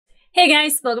Hey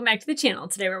guys, welcome back to the channel.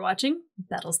 Today we're watching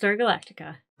Battlestar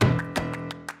Galactica.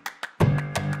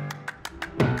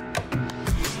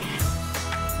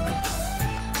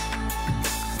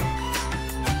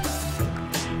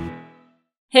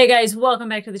 Hey guys, welcome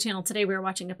back to the channel. Today we're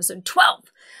watching episode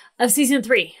 12 of season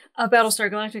 3 of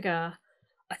Battlestar Galactica.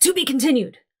 To be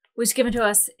continued was given to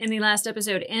us in the last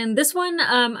episode. And this one,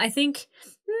 I think,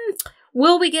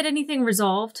 will we get anything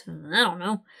resolved? I don't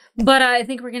know. But I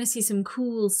think we're going to see some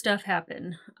cool stuff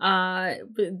happen.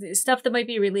 Stuff that might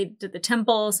be related to the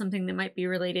temple, something that might be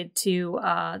related to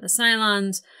the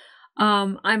Cylons.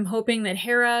 I'm hoping that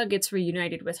Hera gets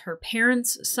reunited with her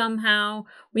parents somehow.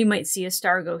 We might see a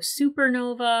star go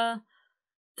supernova.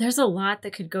 There's a lot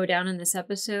that could go down in this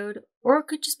episode, or it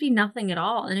could just be nothing at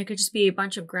all, and it could just be a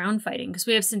bunch of ground fighting, because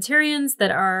we have Centurions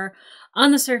that are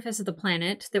on the surface of the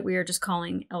planet that we are just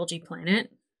calling LG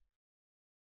Planet.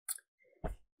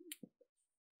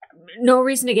 No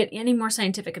reason to get any more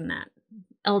scientific than that.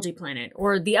 LG Planet,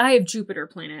 or the Eye of Jupiter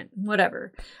planet,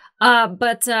 whatever.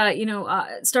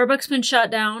 Starbuck's been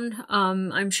shot down.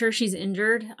 I'm sure she's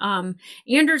injured.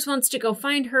 Anders wants to go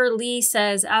find her. Lee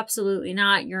says, absolutely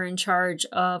not. You're in charge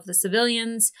of the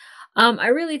civilians. I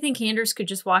really think Anders could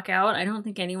just walk out. I don't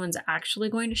think anyone's actually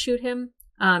going to shoot him.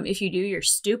 If you do, you're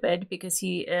stupid, because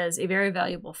he is a very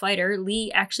valuable fighter.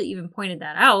 Lee actually even pointed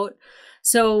that out.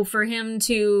 So for him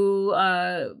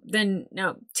to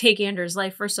take Anders'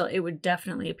 life, first of all, it would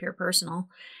definitely appear personal.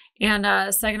 And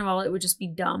second of all, it would just be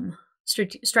dumb.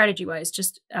 Strategy-wise,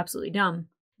 just absolutely dumb.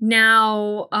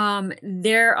 Now,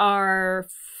 there are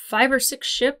 5 or 6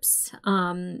 ships.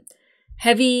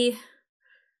 Heavy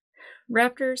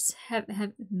Raptors.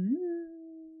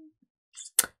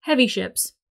 Heavy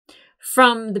ships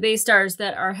from the base stars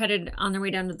that are headed on their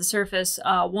way down to the surface.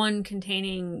 One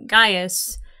containing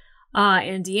Gaius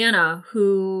and Deanna,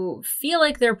 who feel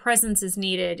like their presence is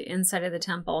needed inside of the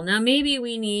temple. Now, maybe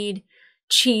we need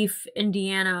Chief and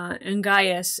Deanna and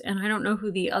Gaius, and I don't know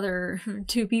who the other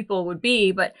 2 people would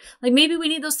be, but like maybe we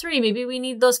need those 3, maybe we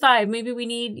need those 5, maybe we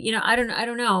need, I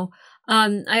don't know.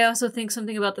 I also think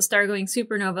something about the star going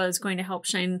supernova is going to help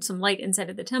shine some light inside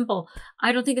of the temple.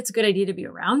 I don't think it's a good idea to be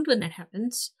around when that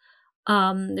happens.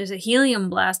 There's a helium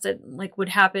blast that would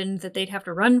happen that they'd have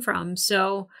to run from.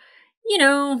 So,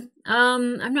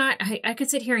 I could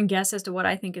sit here and guess as to what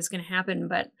I think is going to happen,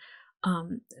 but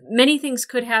many things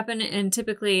could happen, and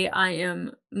typically I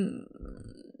am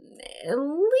at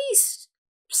least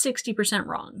 60%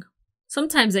 wrong.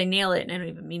 Sometimes I nail it and I don't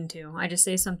even mean to. I just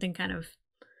say something kind of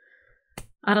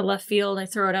out of left field. I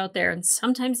throw it out there, and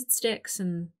sometimes it sticks,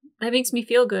 and that makes me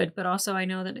feel good, but also I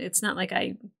know that it's not like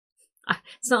I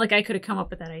could have come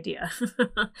up with that idea.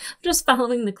 I'm just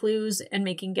following the clues and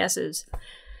making guesses.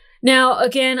 Now,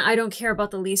 again, I don't care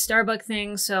about the Lee Starbuck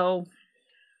thing, so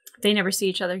they never see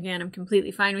each other again. I'm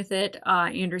completely fine with it.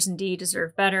 Anders and Dee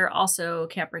deserve better. Also,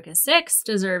 Caprica 6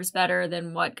 deserves better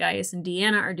than what Gaius and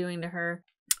Deanna are doing to her.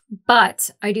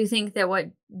 But I do think that what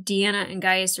Deanna and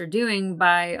Gaius are doing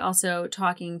by also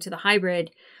talking to the hybrid,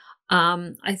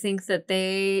 I think that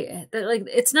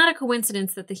it's not a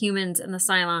coincidence that the humans and the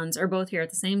Cylons are both here at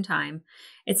the same time.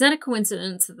 It's not a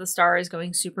coincidence that the star is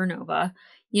going supernova.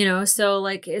 So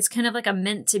it's kind of like a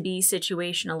meant to be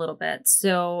situation a little bit.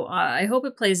 So I hope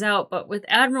it plays out. But with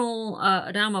Admiral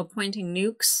Adama pointing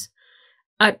nukes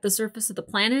at the surface of the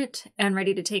planet and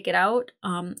ready to take it out,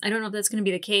 I don't know if that's going to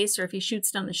be the case, or if he shoots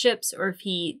down the ships, or if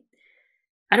I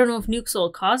don't know if nukes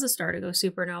will cause a star to go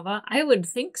supernova. I would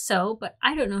think so, but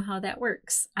I don't know how that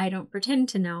works. I don't pretend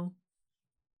to know.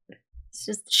 It's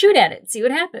just shoot at it, see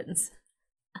what happens.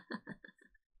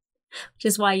 Which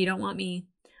is why you don't want me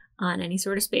on any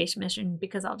sort of space mission,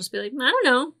 because I'll just be like, I don't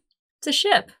know. It's a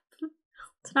ship.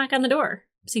 Let's knock on the door.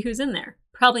 See who's in there.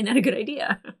 Probably not a good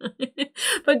idea.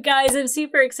 But guys, I'm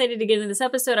super excited to get into this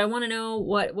episode. I want to know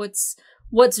what's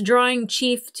drawing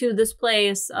Chief to this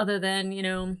place, other than,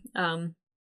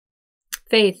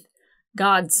 faith,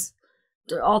 gods,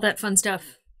 all that fun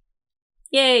stuff.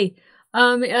 Yay.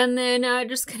 And then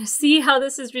just kind of see how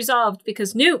this is resolved,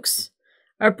 because nukes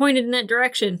are pointed in that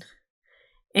direction.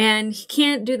 And he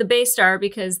can't do the base star,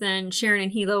 because then Sharon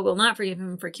and Hilo will not forgive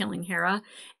him for killing Hera.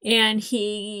 And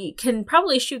he can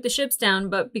probably shoot the ships down,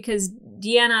 but because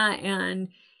Deanna and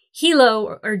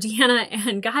Hilo, or Deanna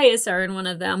and Gaius are in one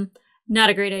of them, not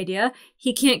a great idea.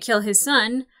 He can't kill his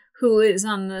son, who is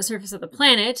on the surface of the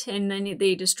planet, and then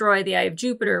they destroy the Eye of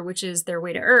Jupiter, which is their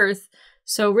way to Earth.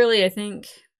 So really, I think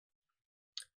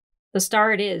the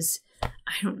star it is. I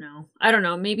don't know.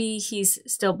 Maybe he's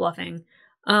still bluffing.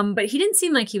 But he didn't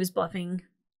seem like he was bluffing.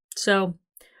 So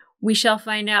we shall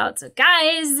find out. So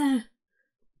guys,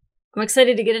 I'm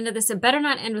excited to get into this. It better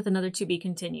not end with another to be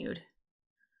continued.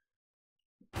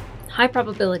 High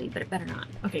probability, but it better not.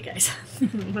 Okay, guys.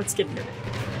 Let's get into it.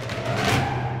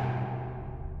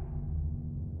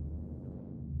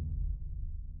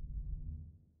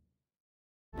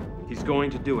 He's going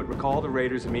to do it. Recall the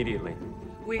raiders immediately.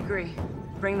 We agree.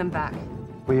 Bring them back.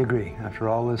 We agree. After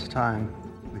all this time,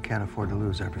 we can't afford to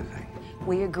lose everything.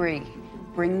 We agree.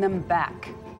 Bring them back.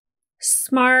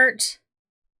 Smart.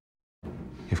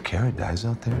 If Kara dies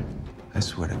out there, I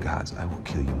swear to gods, I will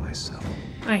kill you myself.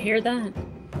 I hear that.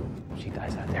 If she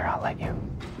dies out there, I'll let you.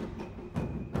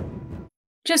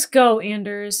 Just go,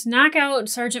 Anders. Knock out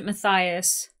Sergeant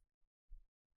Matthias.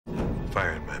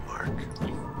 Fire at my mark.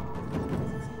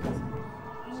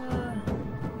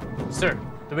 Sir,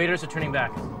 the raiders are turning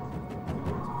back.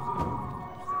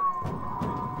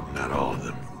 Not all of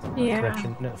them. Yeah.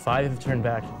 Correction, no, 5 have turned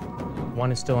back.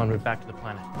 1 is still en route back to the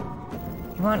planet.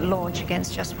 You won't launch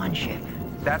against just one ship.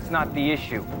 That's not the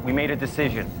issue. We made a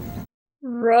decision.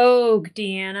 Rogue,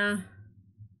 Deanna.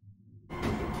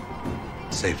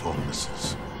 Safe home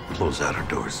missiles. Close outer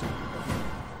doors.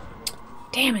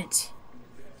 Damn it.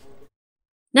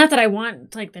 Not that I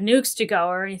want, like, the nukes to go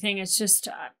or anything. It's just,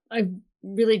 I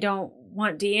really don't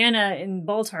want Deanna and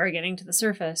Boltar getting to the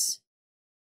surface.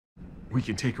 We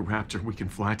can take a Rapture. We can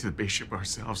fly to the base ship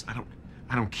ourselves.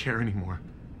 I don't care anymore.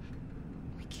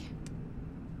 We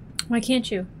can't. Why can't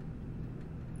you?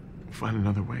 We'll find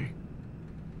another way.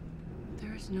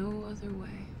 There is no other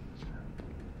way.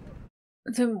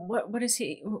 Then what is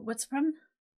he, what's the problem?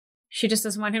 She just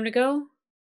doesn't want him to go?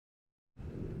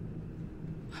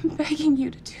 I'm begging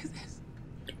you to do this.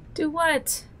 Do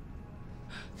what?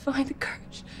 Find the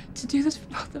courage to do this for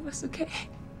both of us, okay?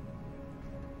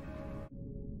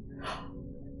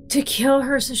 To kill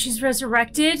her so she's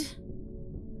resurrected?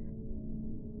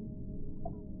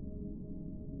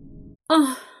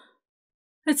 Oh,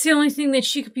 that's the only thing that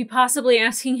she could be possibly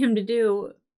asking him to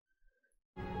do.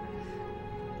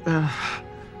 Oh.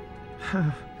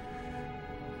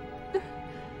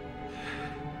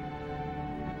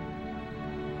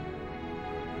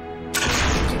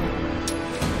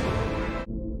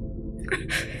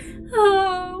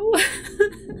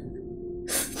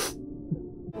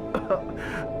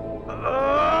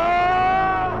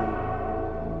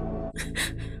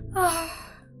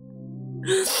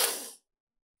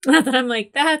 Not that I'm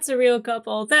like, that's a real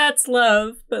couple, that's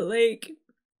love, but like,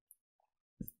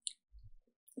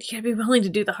 you gotta be willing to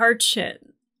do the hard shit.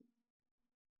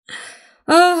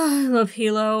 Oh, I love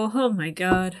Hilo. Oh my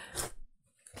god.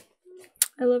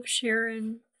 I love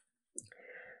Sharon.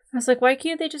 I was like, why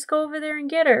can't they just go over there and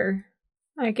get her?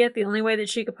 I get the only way that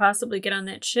she could possibly get on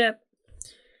that ship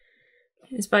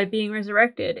is by being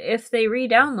resurrected. If they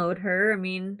re-download her, I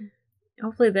mean,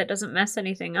 hopefully that doesn't mess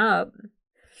anything up.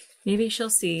 Maybe she'll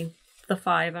see the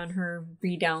 5 on her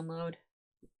re-download.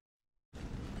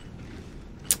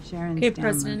 Sharon's Okay, downloading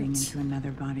President. into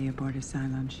another body aboard a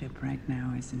Cylon ship right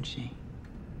now, isn't she?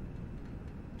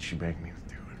 She begged me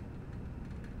to do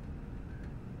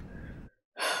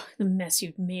it. The mess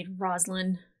you've made,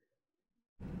 Rosalind.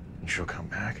 And she'll come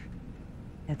back.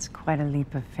 It's quite a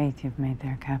leap of faith you've made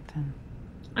there, Captain.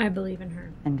 I believe in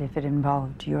her. And if it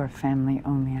involved your family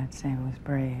only, I'd say it was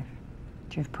brave.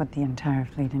 But you've put the entire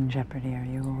fleet in jeopardy. Are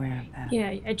you aware of that?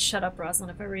 Yeah, I'd shut up,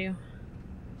 Rosalind, if I were you.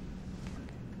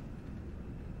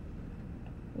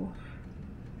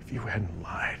 If you hadn't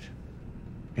lied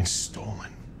and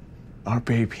stolen our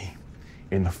baby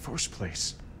in the first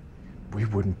place, we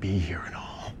wouldn't be here at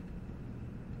all.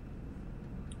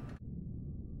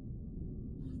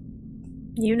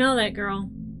 You know that, girl.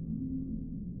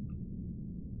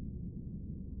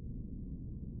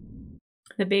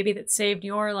 The baby that saved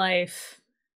your life.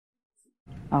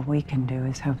 All we can do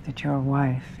is hope that your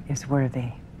wife is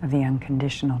worthy of the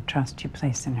unconditional trust you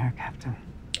place in her, Captain.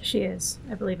 She is.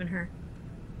 I believe in her.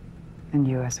 And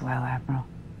you as well, Admiral.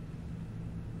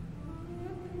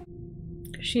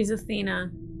 She's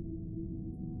Athena.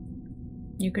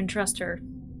 You can trust her.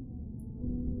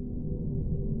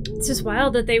 It's just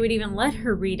wild that they would even let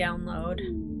her re-download.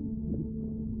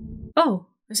 Oh,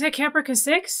 is that Caprica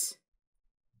 6?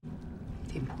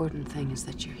 The important thing is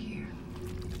that you're here.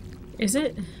 Is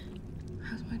it?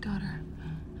 How's my daughter?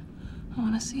 I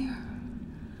want to see her.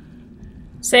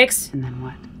 6? And then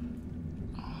what?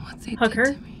 What they Hug did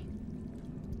her? to me.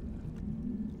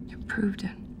 It proved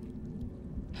it.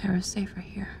 Kara's safer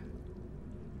here.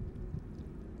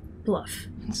 Bluff.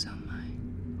 And so am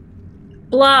I.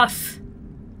 Bluff!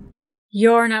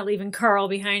 You're not leaving Carl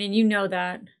behind, and you know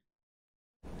that.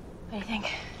 What do you think?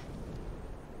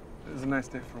 It was a nice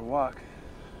day for a walk.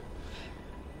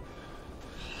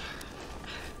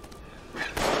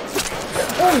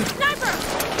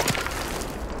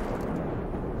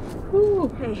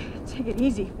 Whew. Hey, take it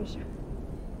easy, Fisher.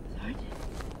 Sorry.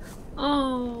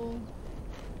 Oh.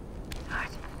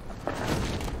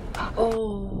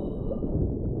 Oh.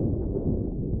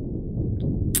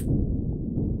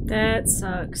 That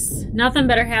sucks. Nothing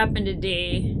better happened to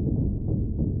Dee.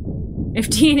 If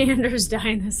Dee and Anders die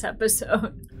in this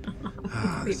episode.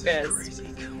 Oh, this is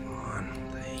crazy. Come on.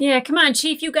 Yeah, come on,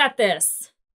 Chief, you got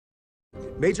this.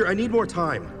 Major, I need more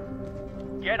time.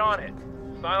 Get on it.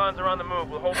 Cylons are on the move.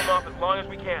 We'll hold them off as long as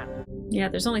we can. Yeah,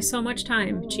 there's only so much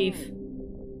time, Chief.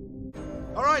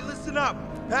 All right, listen up.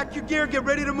 Pack your gear, get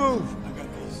ready to move.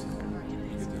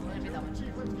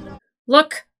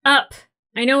 Look up.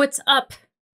 I know it's up.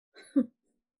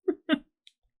 I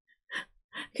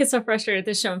get so frustrated at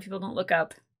this show when people don't look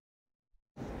up.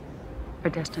 Her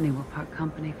destiny will part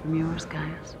company from yours,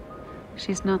 Gaius.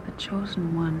 She's not the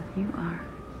chosen one. You are.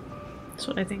 That's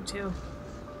what I think, too.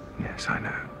 Yes, I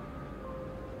know.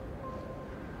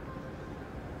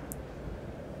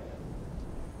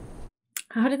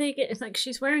 How do they get... It's like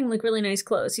she's wearing, like, really nice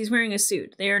clothes. He's wearing a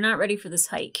suit. They are not ready for this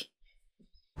hike.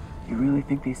 You really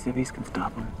think these civvies can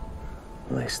stop them?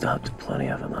 Well, they stopped plenty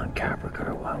of them on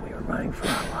Caprica while we were running for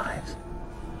our lives.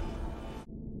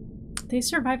 They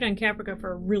survived on Caprica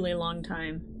for a really long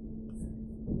time.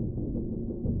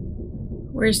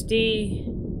 Where's Dee?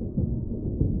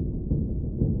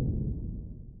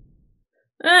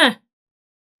 Ah!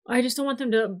 I just don't want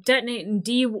them to detonate and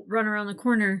Dee run around the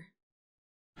corner.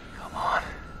 Come on.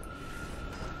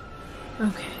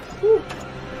 Okay. Whew.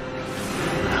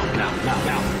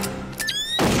 Now.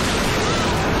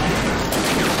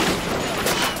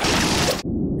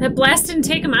 That blast didn't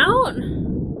take him out?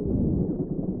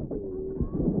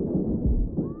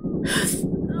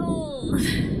 Oh.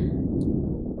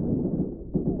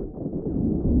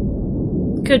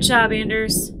 Good job,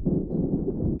 Anders.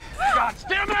 God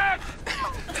damn it!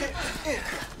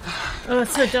 Oh,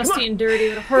 it's so dusty and dirty.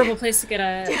 What a horrible place to get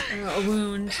a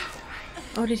wound.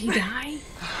 Oh, did he die?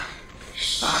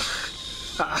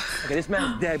 Okay, this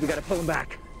man's dead. We gotta pull him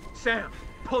back. Sam,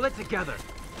 pull it together.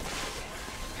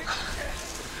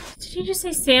 Did he just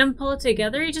say Sam, pull it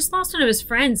together? He just lost one of his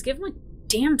friends. Give him a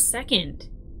damn second.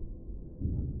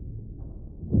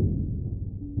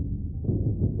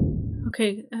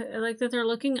 Okay, I like that they're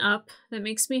looking up. That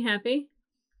makes me happy.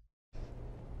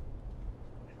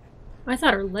 I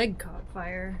thought her leg caught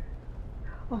fire.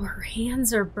 Oh, her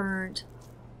hands are burnt.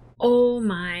 Oh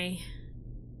my.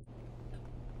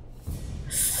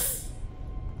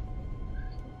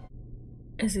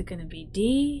 Is it gonna be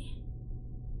Dee?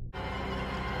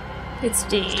 It's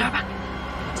Dee. Stop.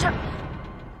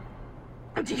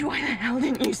 Dee, why the hell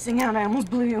didn't you sing out? I almost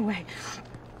blew you away.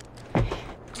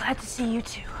 Glad to see you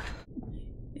too.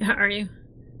 Yeah, are you?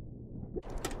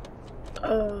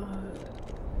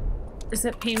 Is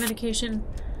that pain medication?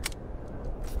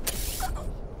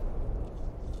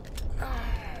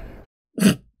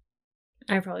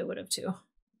 I probably would have too.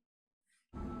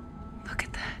 Look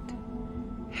at that.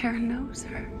 Hera knows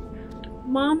her.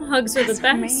 Mom hugs her the best.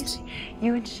 Amazing.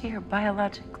 You and she are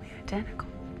biologically identical.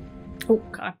 Oh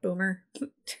God, Boomer.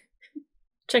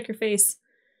 Check your face.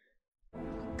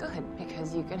 Good,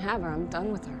 because you can have her. I'm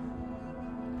done with her.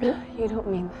 You don't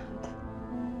mean that.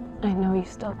 I know you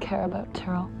still care about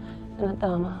Terrell and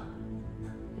Adama.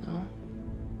 No.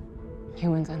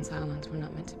 Humans and Cylons were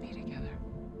not meant to be together.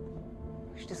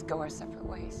 We should just go our separate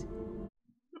ways.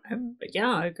 But yeah,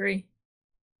 I agree.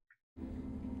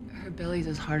 Her belly's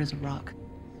as hard as a rock.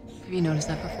 Have you noticed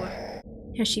that before?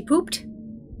 Has she pooped?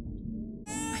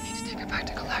 I need to take her back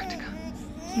to Galactica.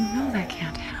 You know that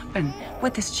can't happen.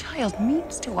 What this child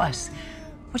means to us.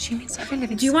 What she means to every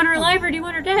living soul. Do you want her alive or do you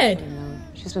want her dead? No,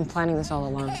 she's been planning this all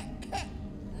along.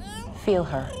 Feel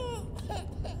her.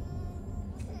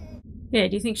 Yeah,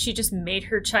 do you think she just made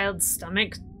her child's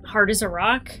stomach hard as a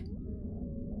rock?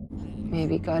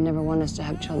 Maybe God never wanted us to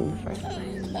have children in the first place.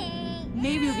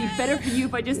 Maybe it would be better for you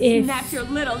if I just snapped your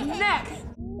little neck.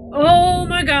 Oh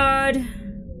my God.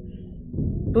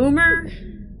 Boomer.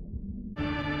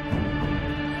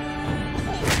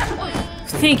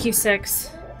 Thank you, Six.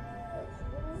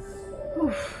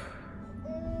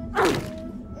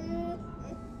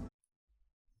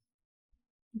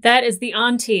 That is the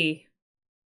auntie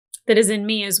that is in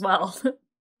me as well.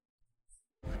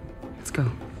 Let's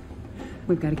go.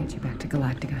 We've got to get you back to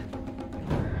Galactica.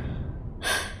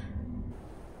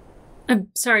 I'm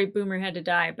sorry Boomer had to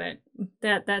die, but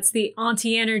that's the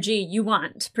auntie energy you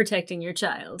want protecting your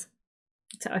child.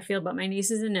 That's how I feel about my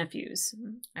nieces and nephews.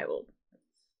 I will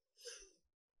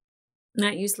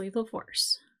not use lethal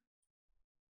force.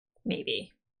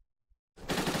 Maybe.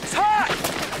 It's hot!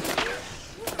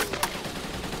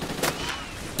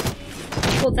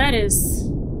 Well, that is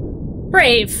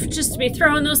brave, just to be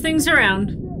throwing those things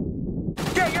around.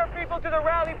 Get your people to the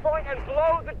rally point and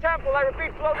blow the temple. I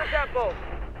repeat, blow the temple.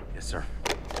 Yes, sir.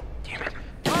 Damn it.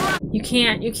 You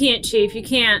can't, Chief, you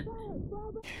can't.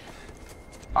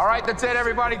 All right, that's it,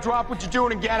 everybody. Drop what you're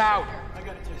doing and get out.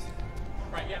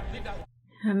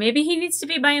 Maybe he needs to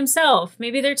be by himself.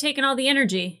 Maybe they're taking all the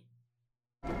energy.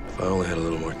 If I only had a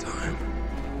little more time.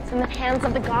 It's in the hands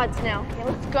of the gods now. Okay,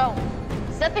 let's go.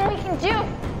 There's nothing we can do.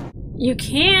 You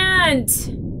can't.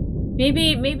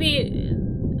 Maybe.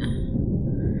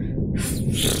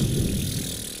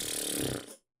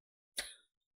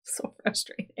 So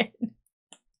frustrated.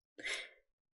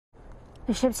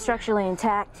 The ship's structurally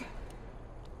intact.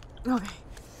 Okay.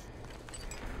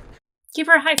 Give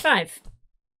her a high five.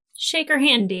 Shake her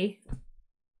hand, Dee.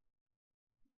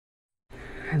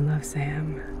 I love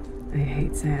Sam. I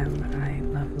hate Sam. I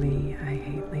love Lee. I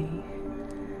hate Lee.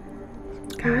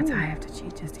 Gods, I have to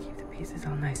cheat just to keep the pieces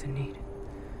all nice and neat.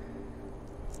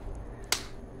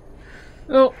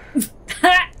 Oh.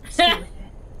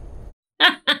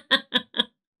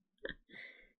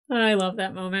 I love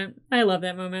that moment. I love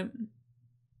that moment.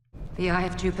 The Eye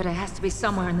of Jupiter has to be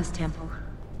somewhere in this temple.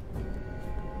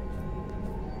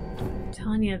 I'm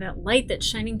telling you, that light that's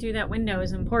shining through that window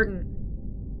is important.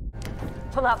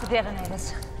 Pull out the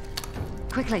detonators.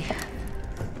 Quickly.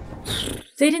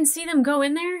 They didn't see them go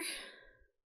in there?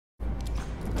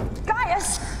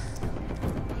 Gaius!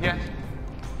 Yes?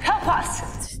 Help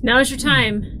us! Now's your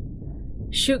time.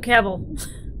 Shoot Cavill.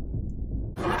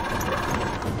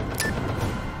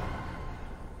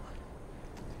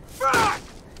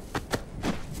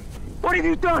 What have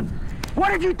you done?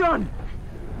 What have you done?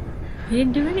 He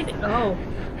didn't do anything. Oh.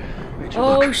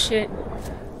 Oh, shit.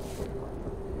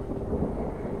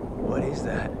 What is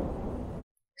that?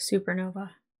 Supernova.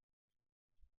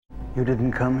 You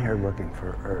didn't come here looking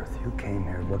for Earth. You came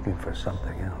here looking for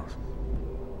something else.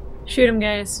 Shoot him,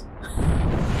 guys.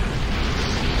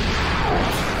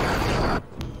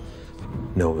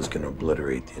 Nova's gonna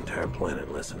obliterate the entire planet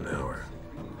in less than an hour.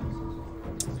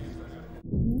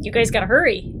 You guys gotta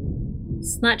hurry.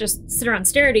 Let's not just sit around and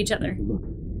stare at each other.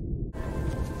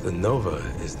 The Nova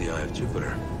is the Eye of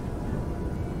Jupiter.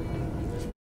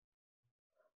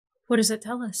 What does it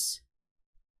tell us?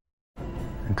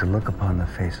 And to look upon the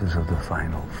faces of the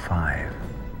final five.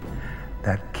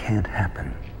 That can't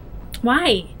happen.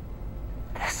 Why?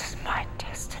 This is my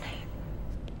destiny.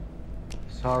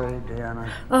 Sorry,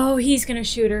 Diana. Oh, he's gonna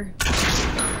shoot her.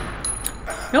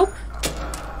 Nope.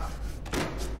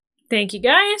 Thank you,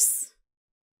 guys.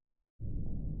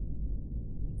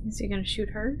 Is he gonna shoot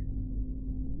her?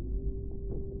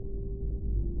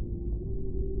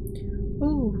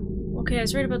 Ooh. Okay, I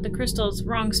was right about the crystals.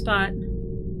 Wrong spot.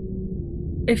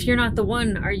 If you're not the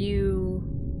one, are you...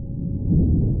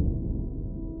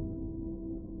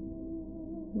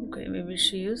 Okay, maybe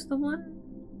she is the one?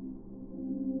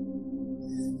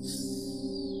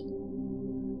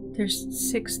 There's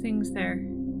 6 things there.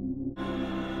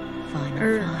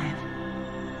 Final five.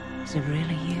 Is it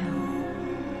really you?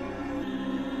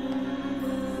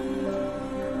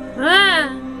 Ah!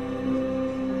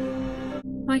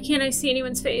 Why can't I see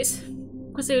anyone's face?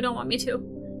 Because they don't want me to.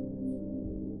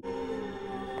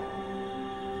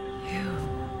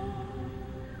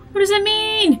 What does that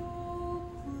mean?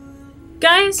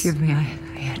 Guys? Give me, I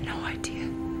had no idea.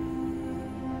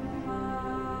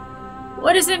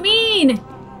 What does it mean?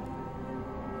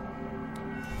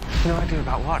 No idea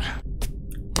about what?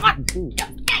 What?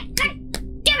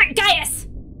 Damn it, Gaius!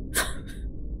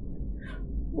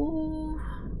 Ooh.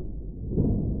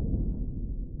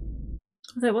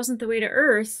 Well, that wasn't the way to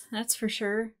Earth, that's for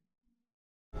sure.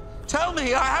 Tell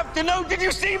me, I have to know, did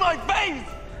you see my face?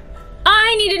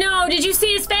 I need to know, did you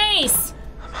see his face?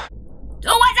 Who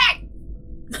was it?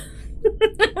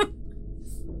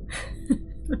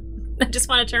 I just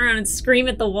want to turn around and scream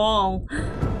at the wall.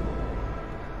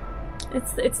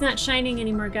 It's not shining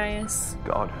anymore, Gaius.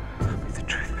 God, tell me the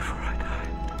truth before I die.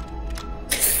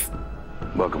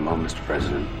 Welcome home, Mr.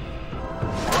 President.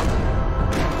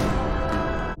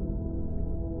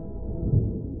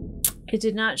 It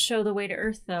did not show the way to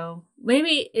Earth, though.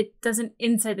 Maybe it doesn't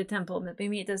inside the temple, but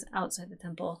maybe it does outside the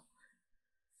temple.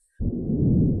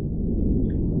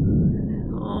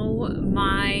 Oh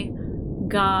my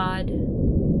God.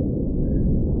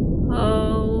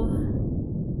 Oh.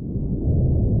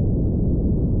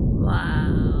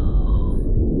 Wow.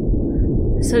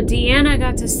 So Deanna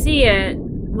got to see it.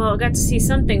 Well, got to see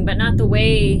something, but not the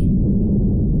way.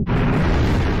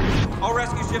 All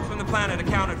rescue ships from the planet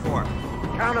accounted for.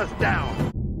 Count us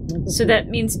down. So that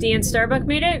means Dee and Starbuck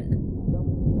made it?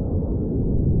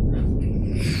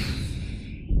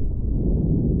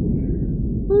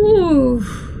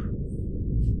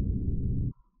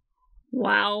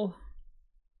 Wow.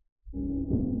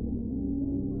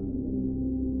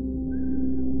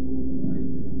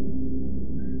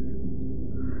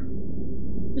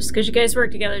 Just because you guys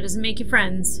work together doesn't make you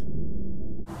friends.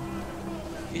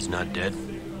 He's not dead?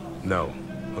 No,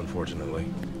 unfortunately.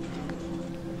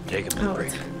 Take him a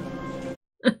break.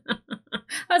 I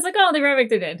was like, oh, they were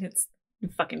dead. It's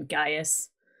fucking Gaius.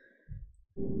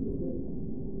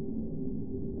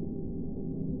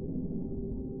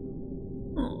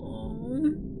 Aww.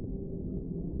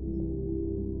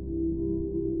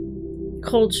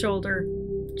 Cold shoulder.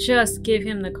 Just give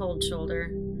him the cold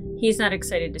shoulder. He's not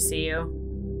excited to see you.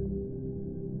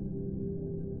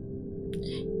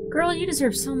 Girl, you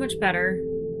deserve so much better.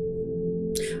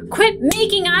 Quit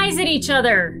making eyes at each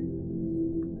other!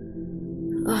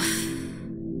 Ugh.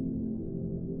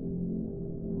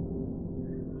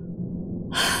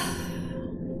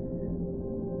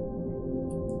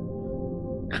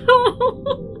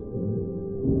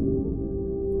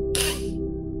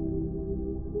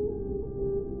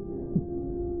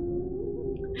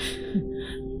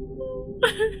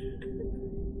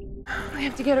 I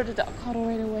have to get her to Doc Cottle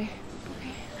right away.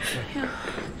 Okay.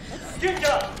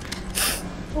 Yeah.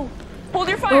 Oh, hold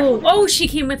your fire! Oh, she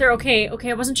came with her. Okay,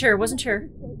 I wasn't sure.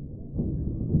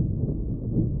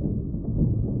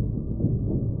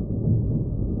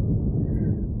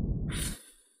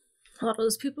 A lot of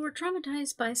those people were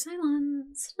traumatized by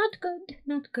Cylons.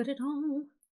 Not good at all.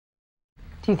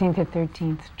 Do you think the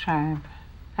 13th tribe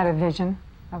had a vision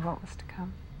of what was to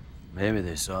come? Maybe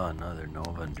they saw another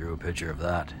nova and drew a picture of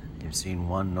that. You've seen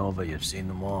one nova, you've seen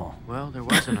them all. Well, there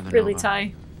was another Really, nova.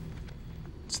 Ty?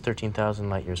 It's 13,000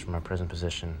 light years from our present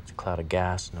position. It's a cloud of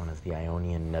gas known as the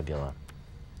Ionian Nebula.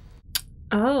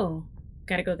 Oh,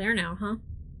 gotta go there now, huh?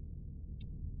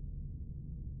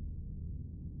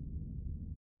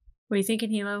 What are you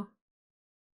thinking, Hilo?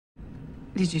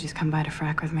 Did you just come by to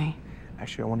frack with me?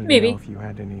 Actually, I wanted to Maybe. know if you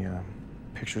had any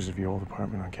pictures of your old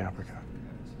apartment on Caprica.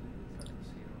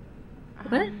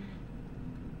 What?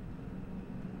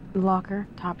 Locker,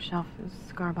 top shelf is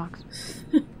cigar box.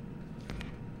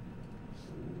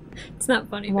 It's not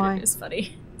funny, Why? but it is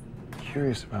funny.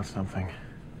 Curious about something.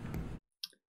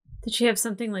 Did she have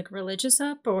something like religious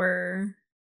up, or?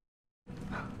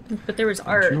 But there was Don't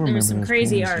art. you There remember was some those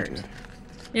crazy paintings you art. did?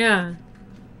 Yeah.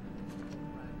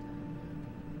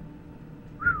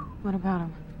 What about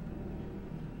him?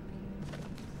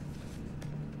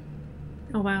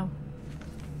 Oh wow.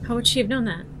 How would she have known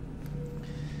that?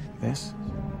 This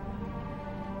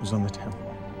was on the temple.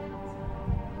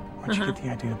 Where'd you get the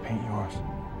idea to paint yours?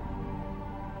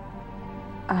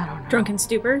 I don't know. Drunken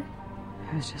stupor?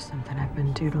 It was just something I've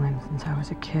been doodling since I was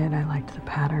a kid. I liked the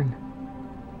pattern.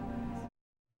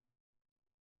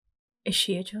 Is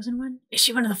she a chosen one? Is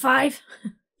she one of the 5?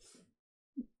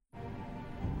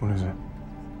 What is it?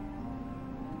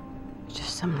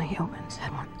 Just some Leoman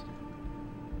said once.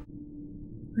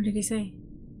 What did he say?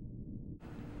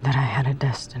 That I had a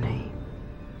destiny.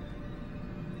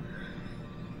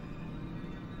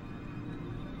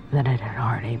 That it had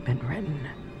already been written.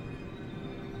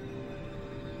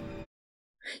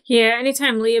 Yeah,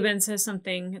 anytime Leoben says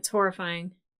something, it's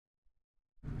horrifying.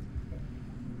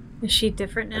 Is she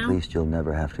different now? At least you'll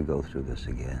never have to go through this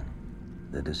again.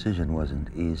 The decision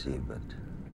wasn't easy, but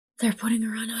They're putting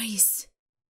her on ice.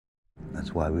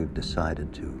 that's why we've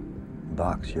decided to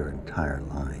box your entire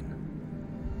line.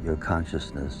 Your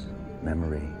consciousness,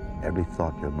 memory, every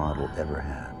thought your model ever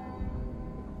had.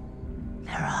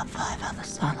 There are 5 other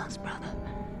Cylons, brother.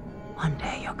 One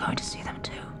day you're going to see them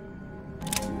too.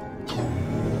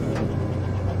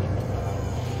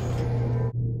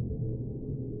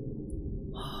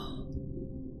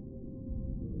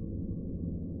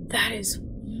 That is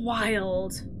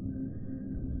wild.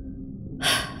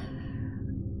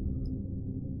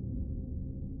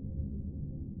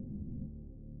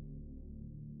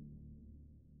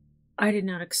 I did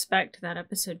not expect that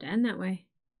episode to end that way.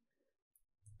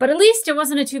 But at least it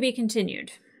wasn't a to be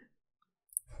continued.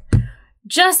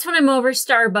 Just when I'm over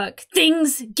Starbuck,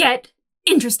 things get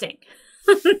interesting.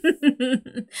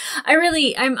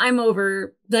 I'm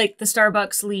over like the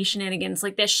Starbucks Lee shenanigans.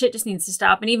 Like that shit just needs to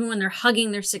stop. And even when they're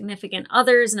hugging their significant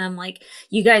others, and I'm like,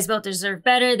 you guys both deserve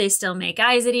better, they still make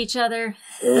eyes at each other.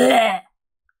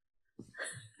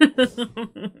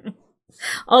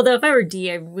 Although if I were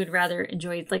D, I would rather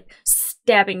enjoy like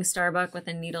stabbing Starbuck with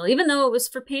a needle, even though it was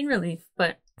for pain relief.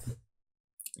 But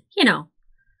you know,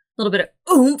 a little bit of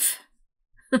oomph.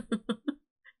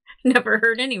 Never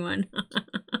hurt anyone.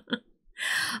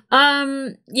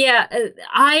 Yeah,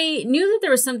 I knew that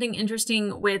there was something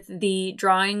interesting with the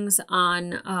drawings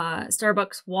on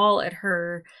Starbuck's wall at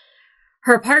her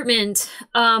her apartment,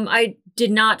 I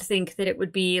did not think that it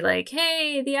would be like,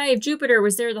 hey, the Eye of Jupiter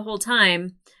was there the whole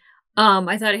time.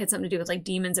 I thought it had something to do with like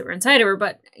demons that were inside of her,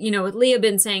 but you know, with Leah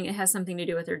been saying it has something to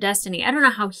do with her destiny, I don't know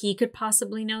how he could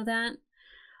possibly know that.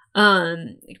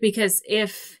 Because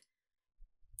if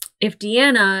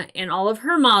Deanna and all of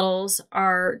her models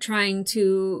are trying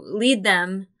to lead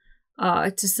them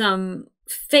to some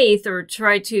faith or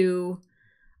try to,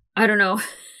 I don't know,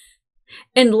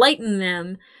 enlighten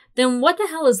them, then what the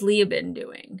hell has Leah been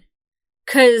doing?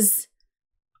 Because,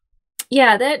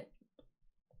 yeah, that,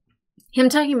 him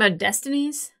talking about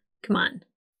destinies? Come on.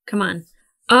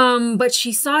 But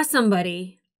she saw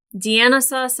somebody, Deanna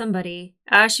saw somebody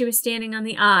as she was standing on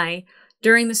the eye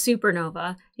during the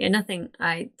supernova. Yeah, nothing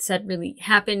I said really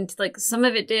happened. Like, some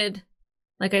of it did.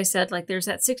 Like I said, like, there's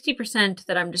that 60%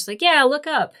 that I'm just like, yeah, look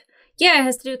up. Yeah, it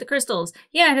has to do with the crystals.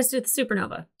 Yeah, it has to do with the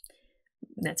supernova.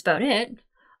 That's about it.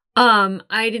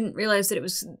 I didn't realize that it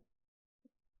was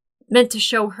meant to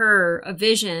show her a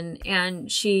vision,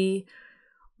 and she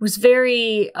was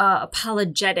very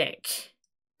apologetic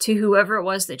to whoever it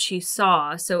was that she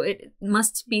saw. So it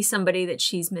must be somebody that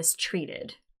she's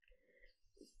mistreated.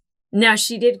 Now,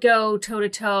 she did go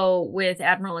toe-to-toe with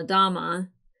Admiral Adama.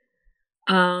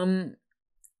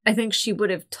 I think she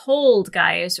would have told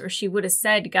Gaius, or she would have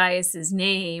said Gaius's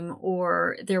name,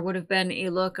 or there would have been a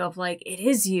look of like, it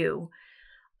is you.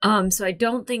 So I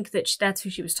don't think that that's who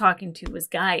she was talking to was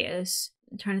Gaius.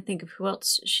 I'm trying to think of who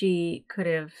else she could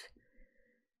have.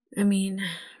 I mean,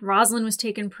 Rosalind was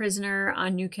taken prisoner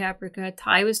on New Caprica.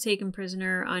 Ty was taken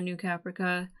prisoner on New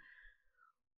Caprica.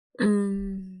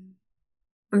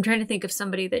 I'm trying to think of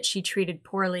somebody that she treated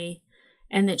poorly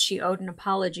and that she owed an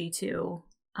apology to.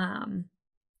 I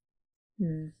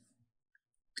mean,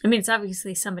 it's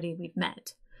obviously somebody we've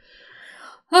met.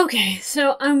 Okay,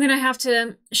 so I'm gonna have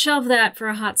to shelve that for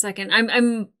a hot second.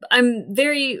 I'm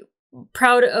very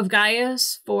proud of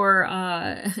Gaius for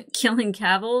killing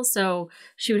Cavill, so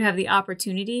she would have the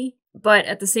opportunity. But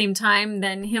at the same time,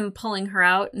 then him pulling her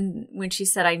out, and when she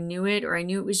said, "I knew it," or "I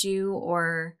knew it was you,"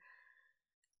 or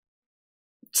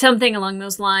something along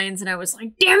those lines, and I was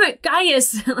like, "Damn it,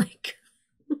 Gaius!" Like,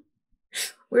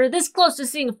 we're this close to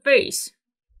seeing a face.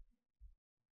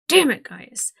 Damn it,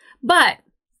 Gaius! But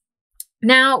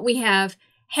now we have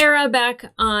Hera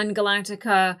back on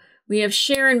Galactica. We have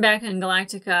Sharon back on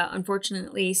Galactica.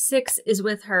 Unfortunately, Six is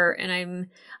with her, and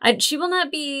she will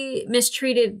not be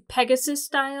mistreated Pegasus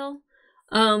style,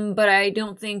 but I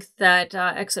don't think that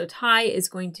Exo Ty is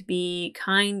going to be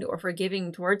kind or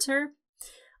forgiving towards her.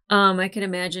 I can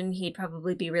imagine he'd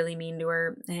probably be really mean to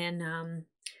her, and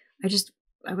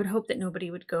I would hope that nobody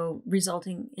would go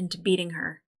resulting into beating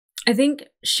her. I think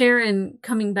Sharon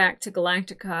coming back to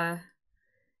Galactica,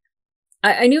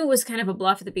 I knew it was kind of a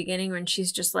bluff at the beginning when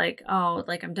she's just like, oh,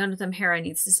 like, I'm done with him. Hera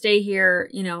needs to stay here,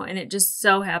 you know, and it just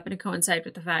so happened to coincide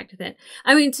with the fact that,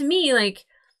 I mean, to me, like,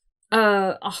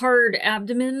 a hard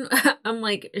abdomen, I'm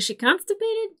like, is she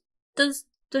constipated? Does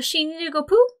she need to go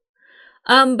poo?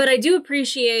 But I do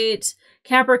appreciate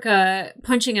Caprica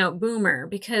punching out Boomer,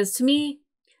 because to me,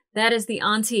 that is the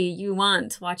auntie you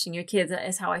want watching your kids. That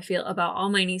is how I feel about all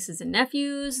my nieces and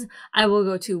nephews. I will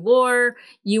go to war.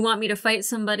 You want me to fight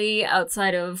somebody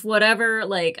outside of whatever,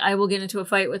 like, I will get into a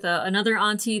fight with another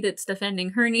auntie that's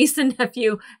defending her niece and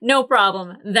nephew. No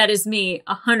problem. That is me,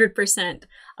 100%.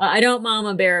 I don't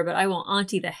mama bear, but I will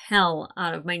auntie the hell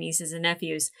out of my nieces and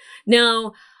nephews.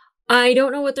 Now, I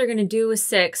don't know what they're going to do with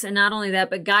Six, and not only that,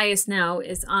 but Gaius now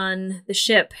is on the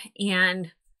ship,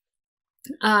 and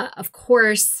of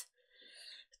course,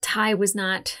 Ty was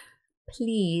not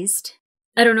pleased.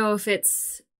 I don't know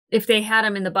if they had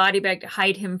him in the body bag to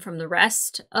hide him from the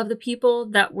rest of the people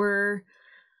that were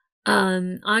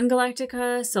on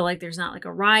Galactica. So like there's not like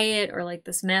a riot or like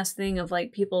this mass thing of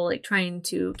like people like trying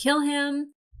to kill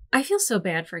him. I feel so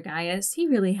bad for Gaius. He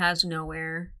really has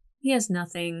nowhere. He has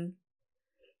nothing.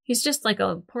 He's just like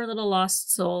a poor little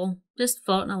lost soul, just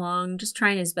floating along, just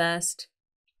trying his best.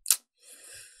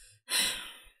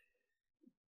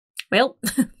 Well,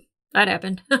 that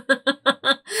happened.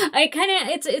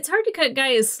 It's hard to cut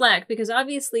Gaius slack because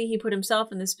obviously he put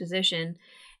himself in this position,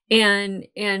 and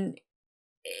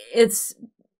it's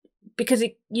because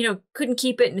he, you know, couldn't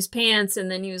keep it in his pants, and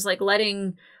then he was like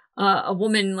letting a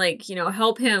woman like, you know,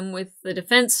 help him with the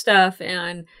defense stuff,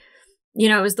 and you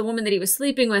know, it was the woman that he was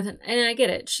sleeping with, and I get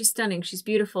it, she's stunning, she's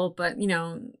beautiful, but you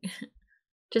know.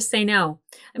 Just say no.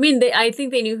 I mean, I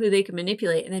think they knew who they could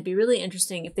manipulate, and it'd be really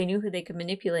interesting if they knew who they could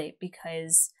manipulate,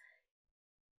 because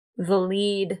the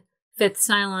lead fifth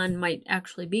Cylon might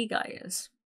actually be Gaius.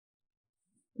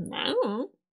 I don't know.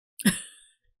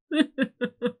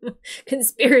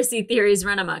 conspiracy theories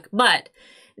run amok. But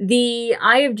the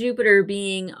Eye of Jupiter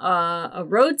being a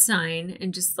road sign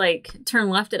and just like turn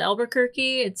left at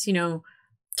Albuquerque, it's, you know,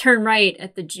 turn right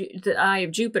at the Eye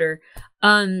of Jupiter.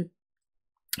 So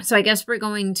I guess we're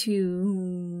going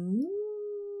to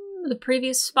the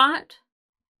previous spot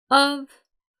of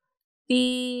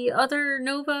the other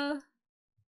nova.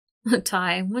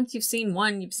 Ty, once you've seen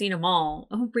one, you've seen them all.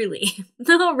 Oh, really?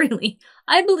 Oh, really?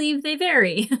 I believe they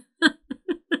vary.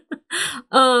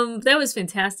 That was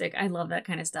fantastic. I love that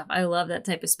kind of stuff. I love that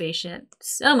type of spaceship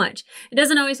so much. It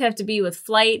doesn't always have to be with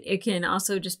flight. It can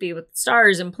also just be with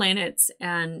stars and planets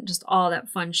and just all that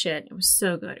fun shit. It was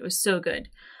so good. It was so good.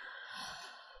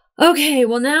 Okay,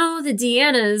 well now the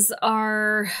Deannas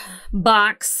are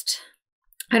boxed.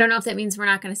 I don't know if that means we're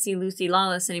not going to see Lucy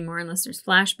Lawless anymore unless there's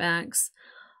flashbacks.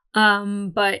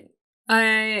 But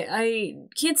I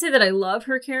can't say that I love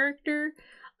her character.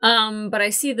 But I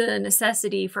see the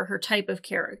necessity for her type of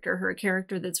character, her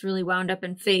character that's really wound up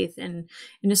in faith and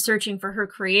is searching for her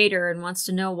creator and wants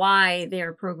to know why they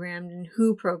are programmed and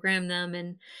who programmed them.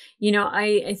 And, you know,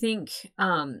 I think,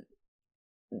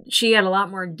 she had a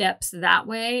lot more depth that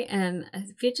way. And I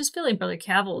just feel like Brother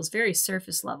Cavill is very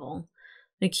surface level.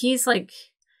 Like he's like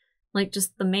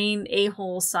just the main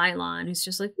a-hole Cylon who's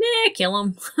just like, meh, kill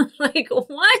him. Like,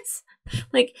 what?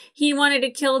 Like, he wanted to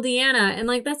kill Deanna. And,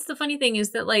 like, that's the funny thing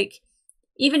is that, like,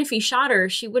 even if he shot her,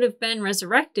 she would have been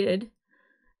resurrected.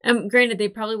 Granted, they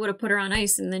probably would have put her on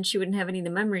ice and then she wouldn't have any of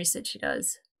the memories that she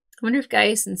does. I wonder if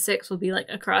Gaius and Six will be, like,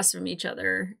 across from each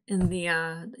other in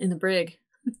the brig.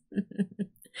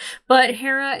 But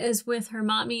Hera is with her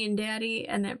mommy and daddy,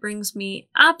 and that brings me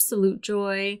absolute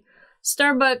joy.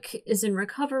 Starbuck is in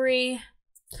recovery.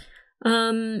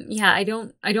 Yeah, I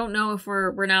don't know if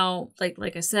we're now,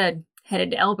 like I said,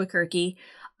 headed to Albuquerque.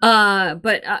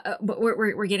 But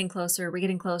we're getting closer. We're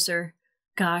getting closer.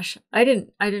 Gosh, I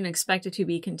didn't expect it to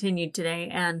be continued today,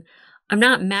 and I'm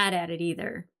not mad at it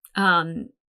either. I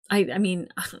mean,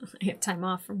 I have time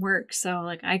off from work, so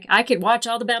like I could watch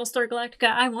all the Battlestar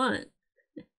Galactica I want.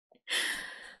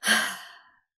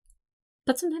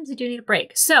 But sometimes I do need a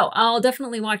break. So I'll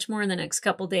definitely watch more in the next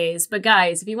couple days. But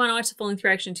guys, if you want to watch the full-length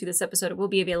reaction to this episode, it will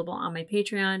be available on my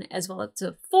Patreon as well up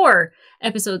to 4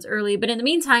 episodes early. But in the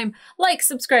meantime, like,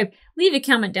 subscribe, leave a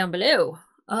comment down below.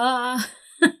 I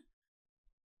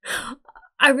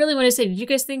really want to say, did you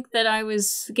guys think that I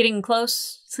was getting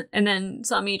close and then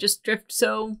saw me just drift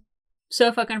so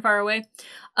fucking far away?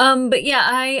 But yeah,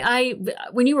 I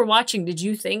when you were watching, did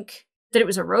you think that it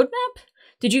was a roadmap?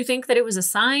 Did you think that it was a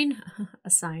sign?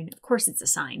 A sign. Of course it's a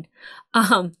sign.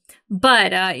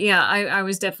 But yeah, I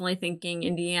was definitely thinking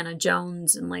Indiana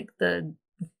Jones and like the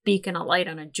beacon of light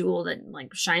on a jewel that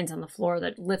like shines on the floor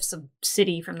that lifts a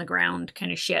city from the ground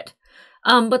kind of shit.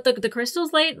 But the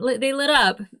crystals they lit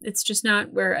up. It's just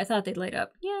not where I thought they'd light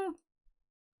up. Yeah.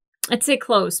 I'd say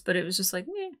close, but it was just like,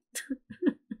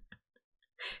 meh.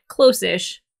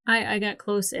 Close-ish. I got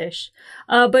close-ish.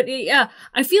 But yeah,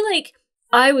 I feel like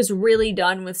I was really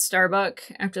done with Starbuck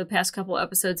after the past couple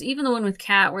episodes. Even the one with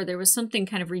Kat, where there was something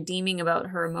kind of redeeming about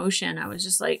her emotion. I was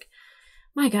just like,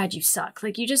 my God, you suck.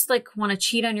 Like, you just like want to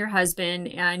cheat on your husband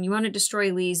and you want to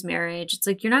destroy Lee's marriage. It's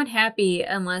like, you're not happy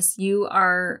unless you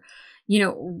are, you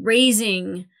know,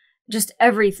 raising just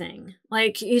everything.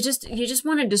 Like, you just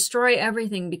want to destroy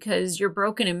everything because you're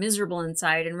broken and miserable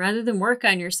inside. And rather than work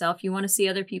on yourself, you want to see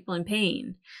other people in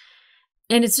pain.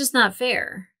 And it's just not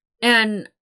fair. And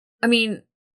I mean,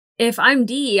 if I'm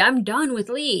Dee, I'm done with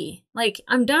Lee. Like,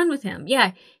 I'm done with him.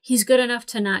 Yeah, he's good enough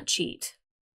to not cheat.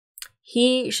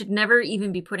 He should never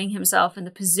even be putting himself in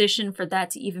the position for that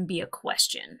to even be a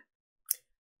question.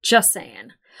 Just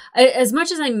saying. As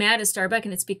much as I'm mad at Starbuck,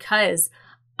 and it's because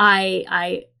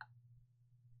I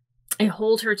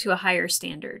hold her to a higher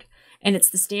standard. And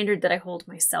it's the standard that I hold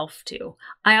myself to.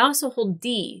 I also hold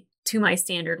Dee to my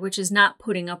standard, which is not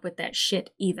putting up with that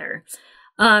shit either.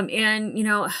 And, you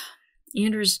know,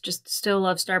 Anders just still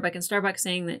loves Starbuck, and Starbuck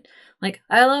saying that, like,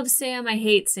 I love Sam, I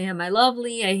hate Sam, I love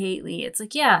Lee, I hate Lee. It's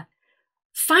like, yeah,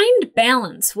 find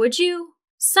balance, would you?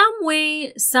 Some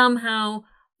way, somehow,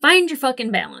 find your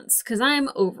fucking balance, because I'm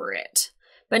over it.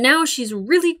 But now she's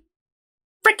really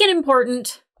freaking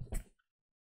important.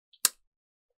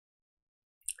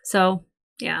 So,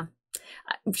 yeah.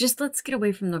 Just let's get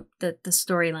away from the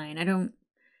storyline.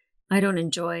 I don't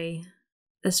enjoy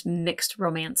this mixed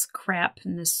romance crap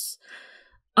and this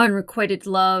unrequited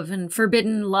love and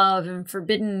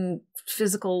forbidden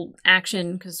physical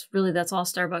action, because really that's all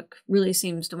Starbuck really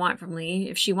seems to want from Lee.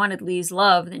 If she wanted Lee's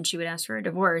love, then she would ask for a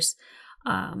divorce.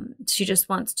 She just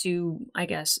wants to, I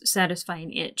guess, satisfy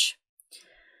an itch.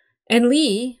 And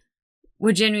Lee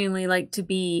would genuinely like to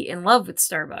be in love with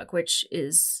Starbuck, which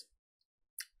is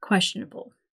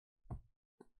questionable.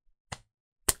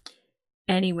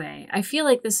 Anyway, I feel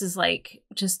like this is like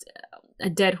just a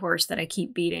dead horse that I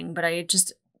keep beating, but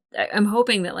I'm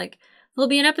hoping that like there'll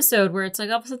be an episode where it's like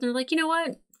all of a sudden they're like, you know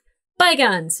what?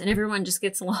 Bygones, and everyone just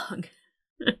gets along.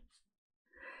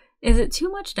 Is it too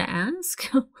much to ask?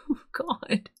 Oh,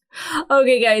 God.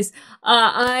 Okay, guys.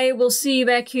 I will see you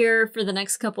back here for the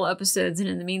next couple episodes, and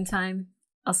in the meantime,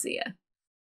 I'll see ya.